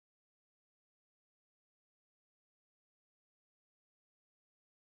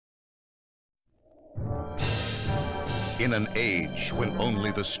In an age when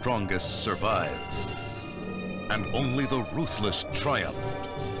only the strongest survived, and only the ruthless triumphed,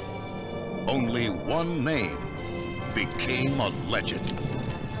 only one name became a legend.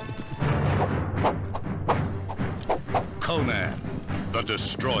 Conan the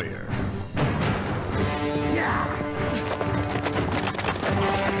Destroyer.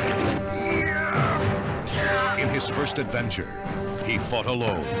 In his first adventure, he fought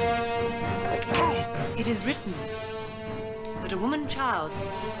alone. It is written that a woman child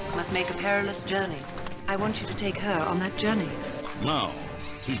must make a perilous journey. I want you to take her on that journey. Now,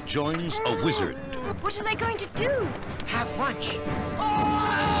 he joins a wizard. What are they going to do? Have lunch.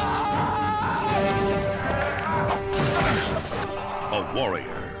 A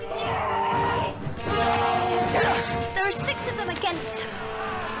warrior. There are 6 of them against her.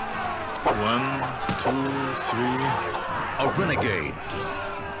 1, 2, 3. A renegade.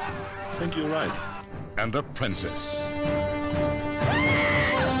 I think you're right. And a princess.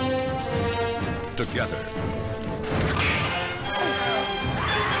 Together,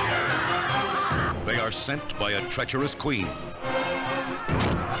 they are sent by a treacherous queen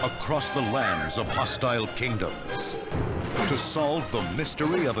across the lands of hostile kingdoms to solve the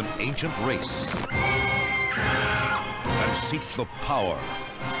mystery of an ancient race and seek the power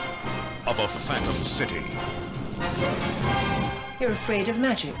of a phantom city. You're afraid of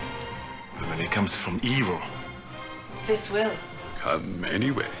magic. When it comes from evil. This will. Come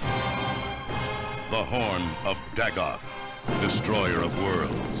anyway. The Horn of Dagoth, destroyer of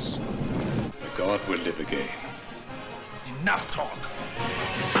worlds. The god will live again. Enough talk.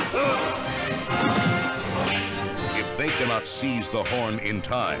 If they cannot seize the horn in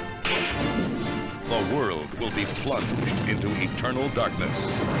time, the world will be plunged into eternal darkness.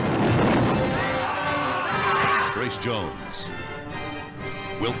 Grace Jones,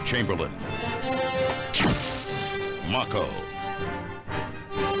 Wilt Chamberlain, Mako,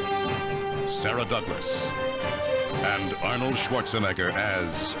 Sarah Douglas, and Arnold Schwarzenegger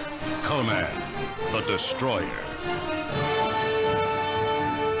as Conan the Destroyer.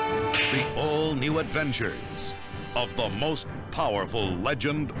 The all-new adventures of the most powerful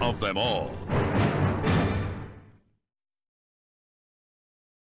legend of them all.